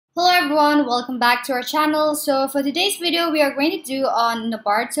everyone, welcome back to our channel. So for today's video, we are going to do on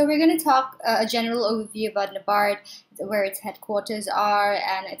NABARD. So we're going to talk a general overview about NABARD, where its headquarters are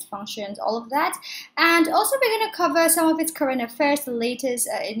and its functions, all of that. And also we're going to cover some of its current affairs, the latest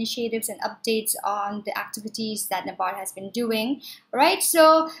initiatives and updates on the activities that NABARD has been doing, right?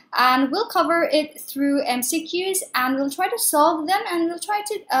 So, and we'll cover it through MCQs and we'll try to solve them and we'll try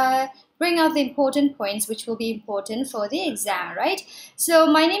to bring out the important points which will be important for the exam, right? So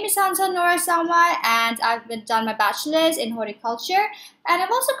my name is Hansa and I've done my bachelor's in horticulture and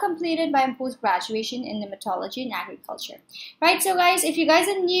I've also completed my post-graduation in nematology and agriculture, right? So guys, if you guys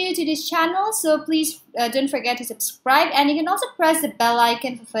are new to this channel, so please don't forget to subscribe, and you can also press the bell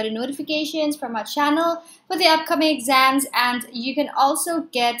icon for further notifications from our channel for the upcoming exams. And you can also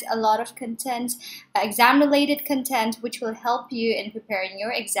get a lot of content, exam related content, which will help you in preparing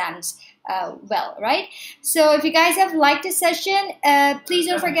your exams well, right? So if you guys have liked this session, please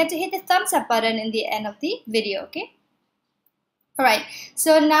don't forget to hit the thumbs up button in the end of the video, okay? Alright,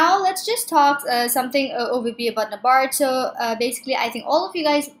 so now let's just talk something overview about NABARD. So basically, I think all of you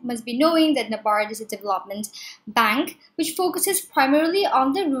guys must be knowing that NABARD is a development bank which focuses primarily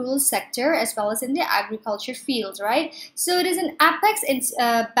on the rural sector as well as in the agriculture field, right? So it is an apex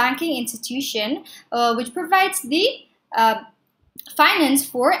banking institution which provides the finance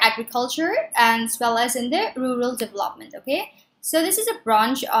for agriculture as well as in the rural development, okay? So this is a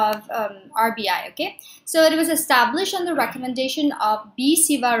branch of RBI, okay? So it was established on the recommendation of B.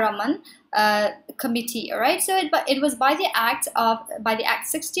 Sivaraman committee, all right? So it was by the Act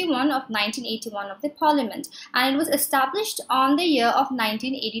 61 of 1981 of the Parliament, and it was established on the year of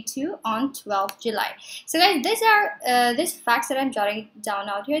 1982 on 12th July. So guys, these facts that I'm jotting down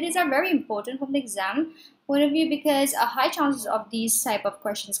out here, these are very important from the exam point of view, because a high chances of these type of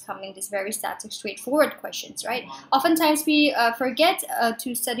questions coming, these very static, straightforward questions, right? Oftentimes we forget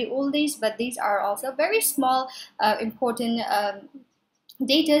to study all these, but these are also very small, important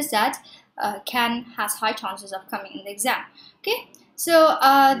data that has high chances of coming in the exam, okay? So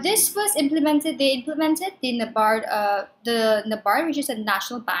this was implemented. They implemented the NABARD, which is a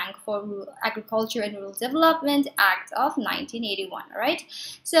National Bank for Agriculture and Rural Development Act of 1981. Right.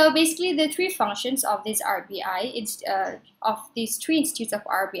 So basically, the three functions of this RBI, of these three institutes of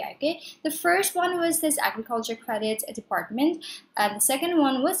RBI. Okay. The first one was this Agriculture Credit Department, and the second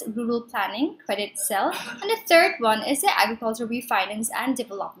one was Rural Planning Credit Cell, and the third one is the Agriculture Refinance and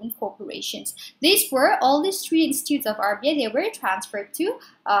Development Corporations. These three institutes of RBI. They were transferred to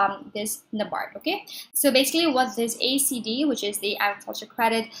this NABARD, okay? So basically what this ACD, which is the Agriculture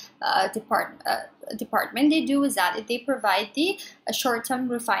Credit Department, they do is that they provide the short-term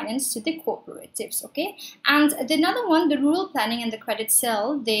refinance to the cooperatives, okay? And another one, the Rural Planning and the Credit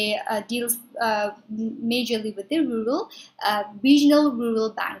Cell, they deals majorly with the regional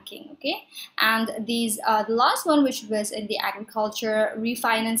rural banking, okay? And these the last one, which was in the Agriculture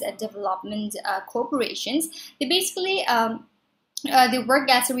Refinance and Development Corporations, they basically they work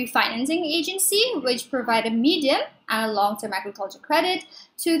as a refinancing agency which provide a medium and a long-term agriculture credit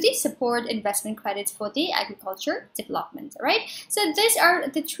to the support investment credits for the agriculture development, right? So these are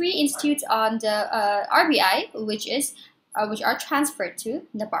the three institutes on the RBI, which are transferred to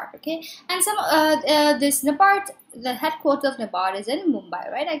NABARD, okay? And some this NABARD, the headquarters of NABARD is in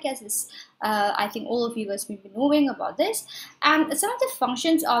Mumbai, right? I guess it's I think all of you guys will be knowing about this. And some of the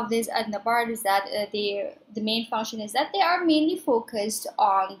functions of this at NABARD is that the main function is that they are mainly focused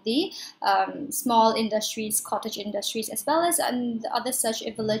on the small industries, cottage industries, as well as on the other such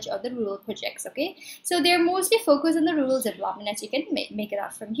village or the rural projects, okay? So they're mostly focused on the rural development, as you can make it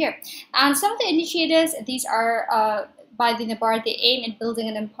out from here. And some of the initiatives, these are by the NABARD, they aim at building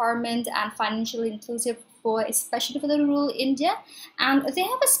an empowerment and financially inclusive especially for the rural India, and they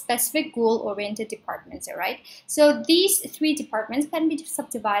have a specific goal-oriented departments, right? So these three departments can be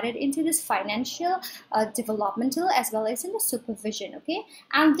subdivided into this financial, developmental, as well as in the supervision, okay?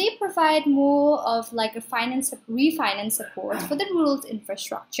 And they provide more of like a refinance support for the rural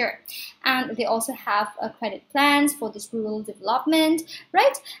infrastructure, and they also have credit plans for this rural development,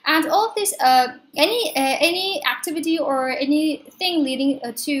 right? And all of this, any activity or anything leading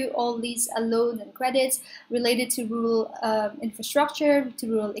to all these loans and credits related to rural infrastructure, to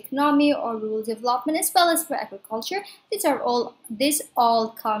rural economy or rural development, as well as for agriculture, this all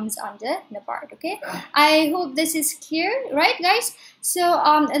comes under NABARD, okay? I hope this is clear, right guys? So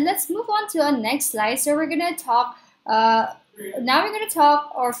let's move on to our next slide. So we're gonna talk now we're going to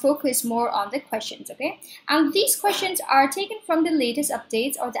talk or focus more on the questions, okay? And these questions are taken from the latest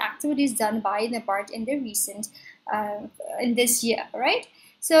updates or the activities done by NABARD in the recent in this year, right?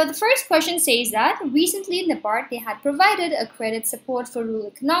 So the first question says that recently NABARD, they had provided a credit support for rural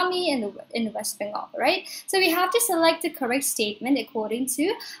economy in West Bengal, right? So we have to select the correct statement according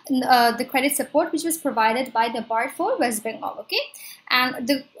to the credit support which was provided by NABARD for West Bengal, okay? And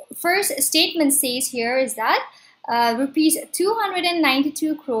the first statement says here is that rupees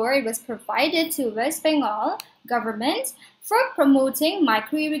 292 crore was provided to West Bengal government for promoting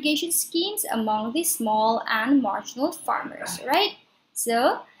micro irrigation schemes among the small and marginal farmers, right?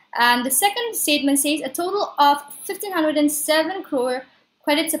 So, the second statement says a total of 1,507 crore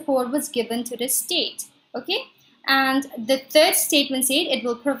credit support was given to the state. Okay, and the third statement said it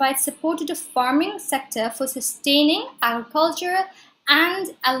will provide support to the farming sector for sustaining agriculture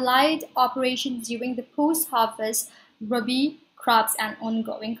and allied operations during the post-harvest Rabi crops and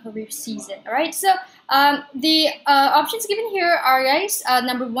ongoing Kharif season. All right, so the options given here are, guys,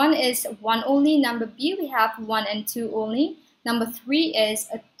 number 1 is 1 only, number B we have 1 and 2 only, number 3 is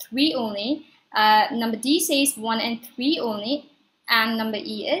 3 only, number D says 1 and 3 only, and number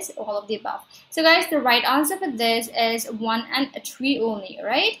E is all of the above. So guys, the right answer for this is 1 and 3 only,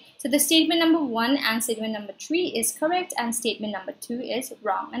 right? So the statement number 1 and statement number 3 is correct and statement number 2 is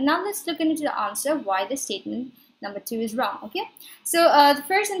wrong. And now let's look into the answer why the statement number 2 is wrong, okay? So the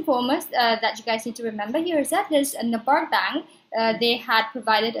first and foremost that you guys need to remember here is that there's a NABARD bank. They had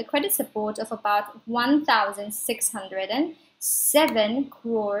provided a credit support of about 1,607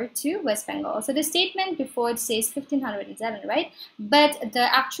 crore to West Bengal. So the statement before it says 1,507, right? But the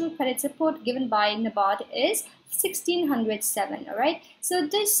actual credit support given by NABARD is 1,607, all right? So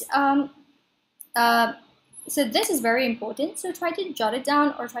this this is very important, so try to jot it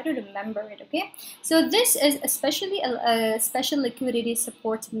down or try to remember it, okay? So this is especially a special liquidity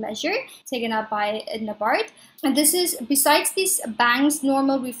support measure taken up by NABARD, and this is besides these banks'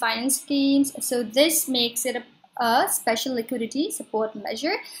 normal refinance schemes, so this makes it a special liquidity support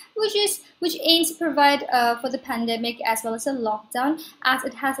measure which aims to provide for the pandemic as well as a lockdown, as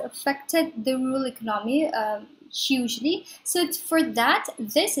it has affected the rural economy hugely. So for that,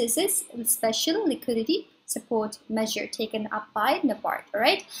 this is a special liquidity support measure taken up by NABARD,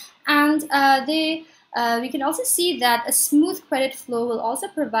 right? And we can also see that a smooth credit flow will also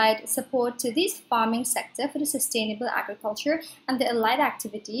provide support to this farming sector for the sustainable agriculture and the allied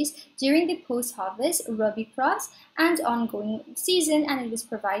activities during the post-harvest Rabi crops and ongoing season, and it was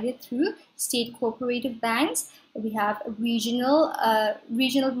provided through state cooperative banks. We have regional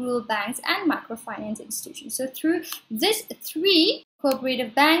rural banks and microfinance institutions. So through this 3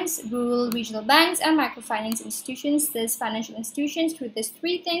 cooperative banks, rural regional banks, and microfinance institutions, these financial institutions, through these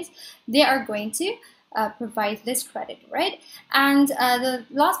 3 things, they are going to provide this credit, right? And the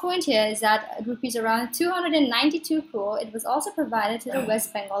last point here is that rupees around 292 crore, it was also provided to the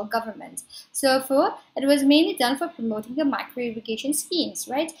West Bengal government. So it was mainly done for promoting the micro irrigation schemes,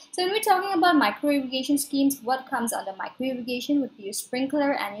 right? So when we're talking about micro irrigation schemes, what comes under micro irrigation would be your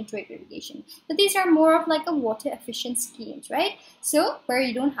sprinkler and your drip irrigation. So these are more of like a water efficient schemes, right? So where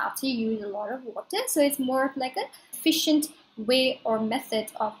you don't have to use a lot of water, so it's more of like an efficient way or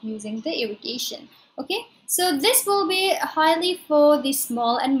method of using the irrigation. Okay, so this will be highly for the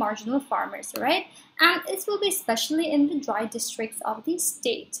small and marginal farmers, right? And it will be especially in the dry districts of the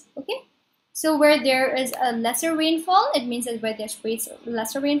state. Okay, so where there is a lesser rainfall, it means that where there's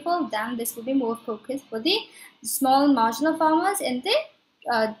lesser rainfall, then this will be more focused for the small marginal farmers in the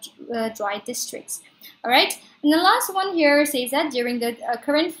dry districts. All right, and the last one here says that during the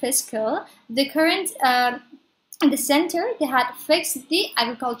current fiscal, the center, they had fixed the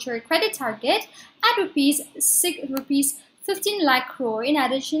agriculture credit target at rupees 15 lakh crore in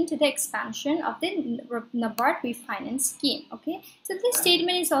addition to the expansion of the NABARD refinance scheme. Okay, so this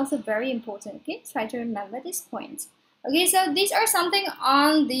statement is also very important. Okay, try to remember this point. Okay, so these are something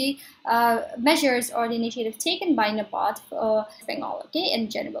on the measures or the initiative taken by NABARD for Bengal, okay, in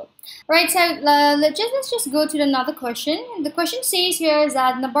general. Alright, so let's just go to another question. The question says here is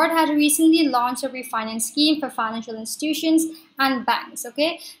that NABARD had recently launched a refinance scheme for financial institutions and banks,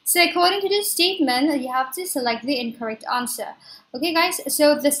 okay. So according to this statement, you have to select the incorrect answer. Okay guys,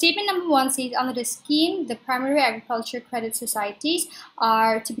 so the statement number 1 says under the scheme, the primary agriculture credit societies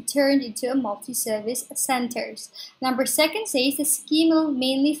are to be turned into multi-service centers. Number 2 says the scheme will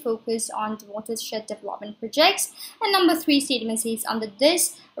mainly focus on watershed development projects. And number 3 statement says under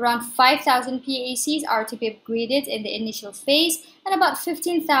this, around 5,000 PACs are to be upgraded in the initial phase and about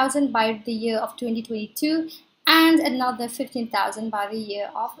 15,000 by the year of 2022 and another 15,000 by the year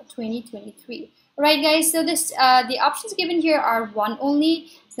of 2023. Alright guys, so this the options given here are 1 only,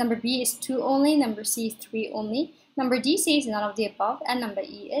 number B is 2 only, number C is 3 only, Number D says none of the above, and number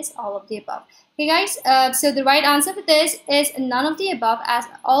E is all of the above. Okay, guys, so the right answer for this is none of the above, as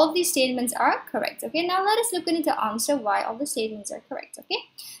all of these statements are correct. Okay, now let us look into the answer why all the statements are correct. Okay,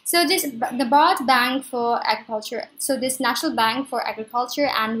 so this NABARD Bank for Agriculture, so this National Bank for Agriculture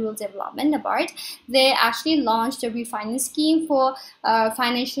and Rural Development, NABARD, they actually launched a refinance scheme for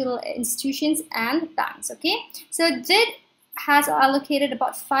financial institutions and banks. Okay, so has allocated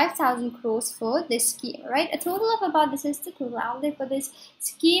about 5,000 crores for this scheme, right? A total of about, this is the total outlay for this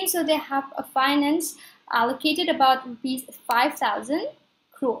scheme. So they have a finance allocated about rupees 5,000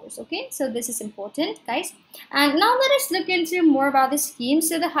 crores. Okay, so this is important, guys. And now let us look into more about the scheme.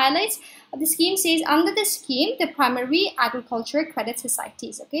 So the highlights of the scheme says, under the scheme, the primary agriculture credit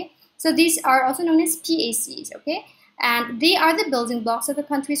societies. Okay, so these are also known as PACs. Okay, and they are the building blocks of the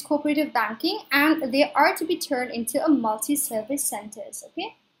country's cooperative banking, and they are to be turned into a multi-service centers.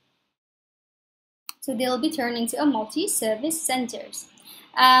 Okay, so they'll be turned into a multi-service centers.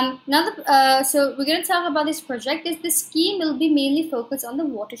 So we're going to talk about this project. The scheme will be mainly focused on the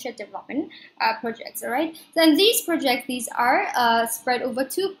watershed development projects. All right. So and these projects, these are spread over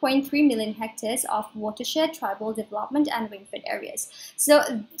 2.3 million hectares of watershed, tribal development, and rainfed areas. So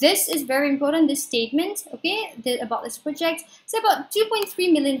this is very important. This statement, okay, about this project. So about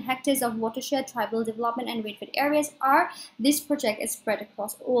 2.3 million hectares of watershed, tribal development, and rainfed areas are. This project is spread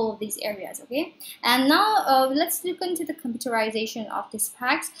across all of these areas. Okay. And now let's look into the computerization of this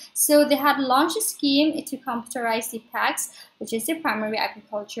packs. So they had launched a scheme to computerize the packs, which is the primary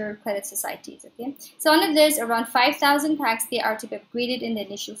agriculture credit societies. Okay, so under this, around 5,000 packs they are to be upgraded in the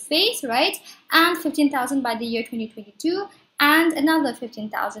initial phase, right? And 15,000 by the year 2022, and another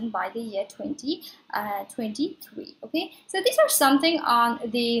 15,000 by the year 2023. Okay, so these are something on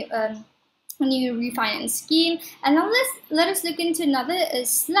the new refinance scheme. And now let us look into another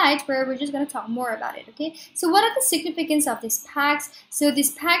slide where we're just going to talk more about it. Okay, so what are the significance of these packs? So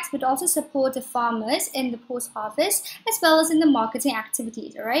these packs would also support the farmers in the post harvest as well as in the marketing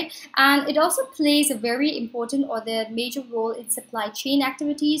activities. All right, and it also plays a very important or the major role in supply chain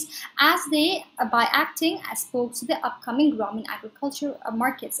activities, as they by acting as spokes to the upcoming Grommet agriculture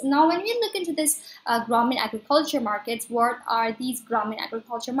markets. Now when we look into this Grommet agriculture markets, what are these Grommet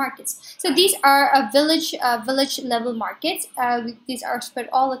agriculture markets? So these are village level markets. These are spread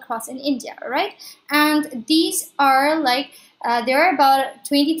all across in India, right? And these are like there are about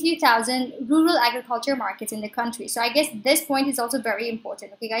 23,000 rural agriculture markets in the country. So I guess this point is also very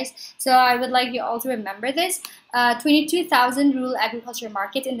important. Okay, guys. So I would like you all to remember this: 22,000 rural agriculture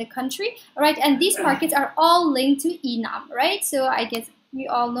markets in the country, right? And these markets are all linked to ENAM, right? So I guess we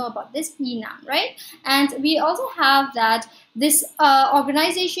all know about this ENAM, right? And we also have that this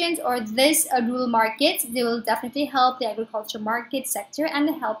organizations or this rural markets, they will definitely help the agriculture market sector and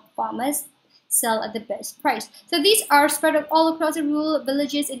help farmers sell at the best price. So these are spread all across the rural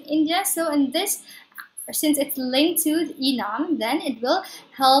villages in India. So in this, since it's linked to the ENAM, then it will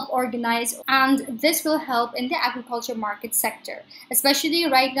help organize, and this will help in the agriculture market sector, especially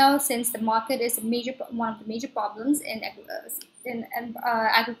right now, since the market is one of the major problems in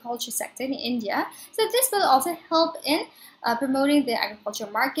agriculture sector in India. So this will also help in promoting the agriculture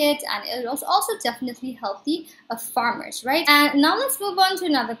market, and it will also definitely help the farmers, right? And now let's move on to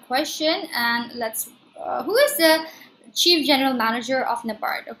another question, and let's who is the Chief General Manager of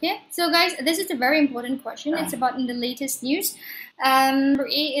NABARD? Okay, so guys, this is a very important question. It's about in the latest news. Number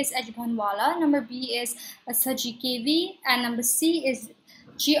A is Bhanwala, number B is Saji KV, and number C is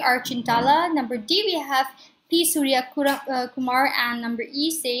GR Chintala. Number D we have P Surya Kumar, and number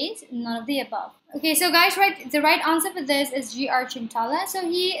E says none of the above. Okay, so guys, the right answer for this is GR Chintala. So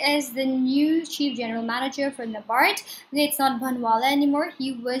he is the new Chief General Manager for NABARD. Okay, it's not Bhanwala anymore.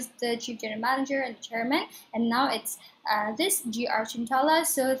 He was the Chief General Manager and the Chairman, and now it's this GR Chintala.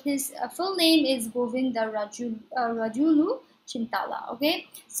 So his full name is Govinda Rajulu Chintala. Okay,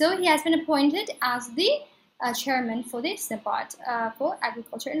 so he has been appointed as the chairman for the NABARD for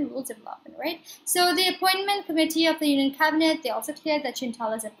Agriculture and Rural Development, right? So the appointment committee of the Union Cabinet, they also cleared that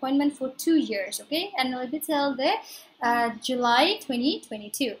Chintala's appointment for 2 years, okay, and it'll be till the July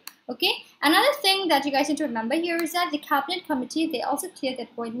 2022. Okay, another thing that you guys need to remember here is that the Cabinet Committee, they also cleared the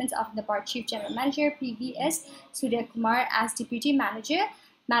appointments of the NABARD Chief General Manager PVS Surya Kumar as Deputy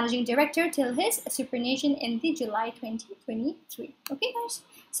Managing Director till his superannuation in the July 2023. Okay, guys.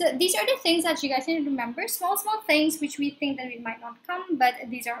 So these are the things that you guys need to remember. Small things which we think that it might not come, but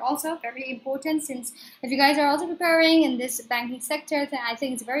these are also very important, since if you guys are also preparing in this banking sector, then I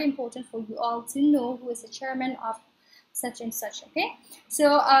think it's very important for you all to know who is the chairman of such and such. Okay,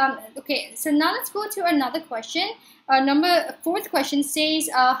 so so now let's go to another question. Fourth question says,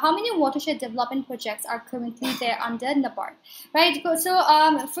 how many watershed development projects are currently there under NABARD? Right. So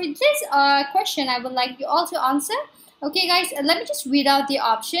for this question, I would like you all to answer. Okay, guys, let me just read out the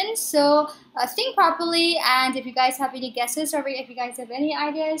options. So think properly, and if you guys have any guesses or if you guys have any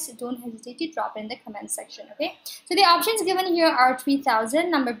ideas, don't hesitate to drop it in the comment section. Okay, so the options given here are 3,000.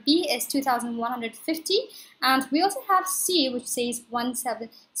 Number B is 2,150, and we also have C, which says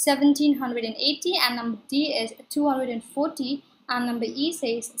 1,780, and number D is 240, and number E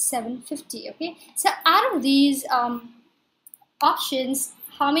says 750. Okay, so out of these options,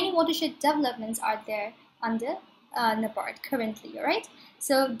 how many watershed developments are there under NABARD currently? All right,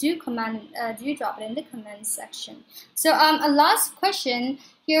 so do drop it in the comment section. So a last question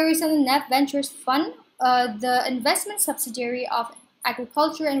here is on the NAB Ventures Fund, the investment subsidiary of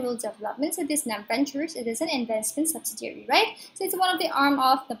Agriculture and Rural Development. So this NAB Ventures, it is an investment subsidiary, right? So it's one of the arm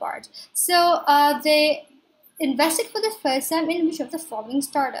of NABARD. So they invested for the first time in which of the following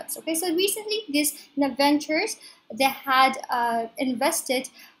startups? Okay, so recently this NAB Ventures, they had invested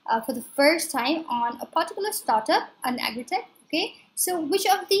for the first time on a particular startup, an agritech. Okay, so which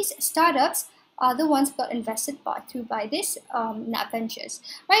of these startups are the ones got invested by this NAB Ventures?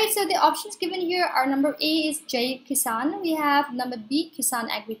 Right, so the options given here are number A is J Kisan, we have number B Kisan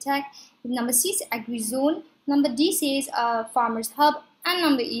Agritech, number C is AgriZone, number D says Farmers Hub, and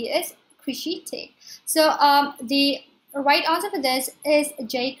number E is Krishi Tech. So the right answer for this is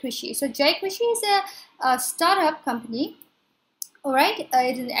J Krishi. So J Krishi is a startup company. Alright,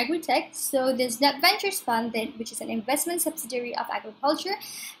 it is an agritech. So this NAB Ventures Fund, which is an investment subsidiary of agriculture,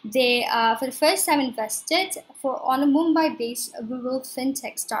 they for the first time invested on a Mumbai-based rural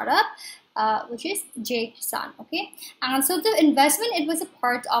fintech startup, which is J Kisan. Okay, and so the investment, it was a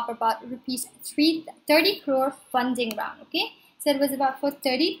part of about rupees 30 crore funding round. Okay, so it was about for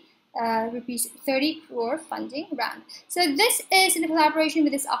rupees 30 crore funding round. So this is in collaboration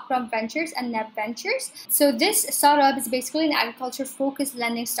with this Akram Ventures and NAB Ventures. So this startup is basically an agriculture focused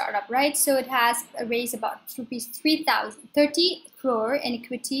lending startup, right? So it has raised about rupees 30 crore in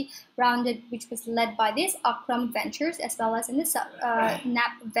equity rounded, which was led by this Akram Ventures as well as in this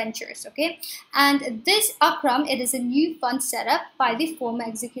NAB Ventures. Okay, and this Akram, it is a new fund set up by the former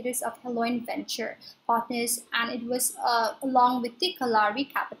executives of Heloin Venture Partners, and it was along with the Kalari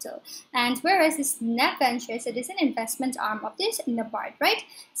Capital. And whereas this NAB Ventures, it is an investment arm of this NABARD, right?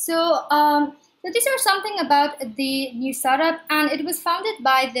 So so these are something about the new startup, and it was founded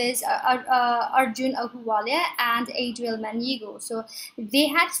by this Arjun Ahuwalia and Adriel Manigo. So they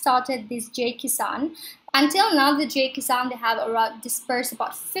had started this J Kisan. Until now, the J Kisan, they have around dispersed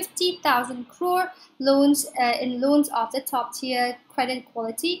about 50,000 crore loans in loans of the top tier credit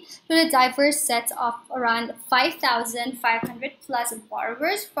quality to the diverse sets of around 5,500 plus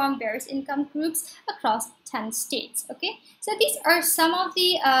borrowers from various income groups across 10 states. Okay, so these are some of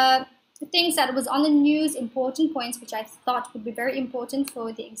the things that was on the news, important points which I thought would be very important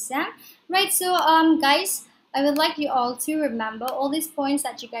for the exam, right? So guys, I would like you all to remember all these points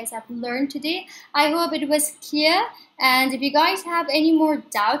that you guys have learned today. I hope it was clear, and if you guys have any more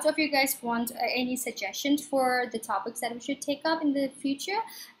doubts, or if you guys want any suggestions for the topics that we should take up in the future,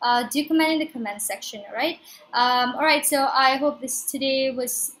 do comment in the comment section. All right, so I hope this today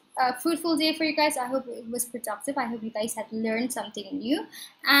was a fruitful day for you guys. I hope it was productive. I hope you guys had learned something new,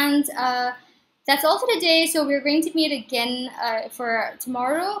 and that's all for today. So we're going to meet again for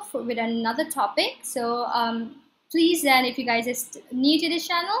tomorrow with another topic. So please then, if you guys are new to this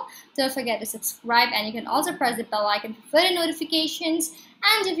channel, don't forget to subscribe, and you can also press the bell icon for further notifications.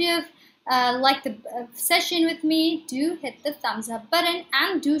 And if you've liked the session with me, do hit the thumbs up button,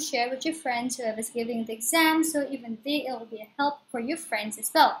 and do share with your friends whoever's giving the exam, so even it will be a help for your friends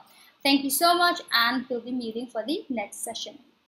as well. Thank you so much, and we'll be meeting for the next session.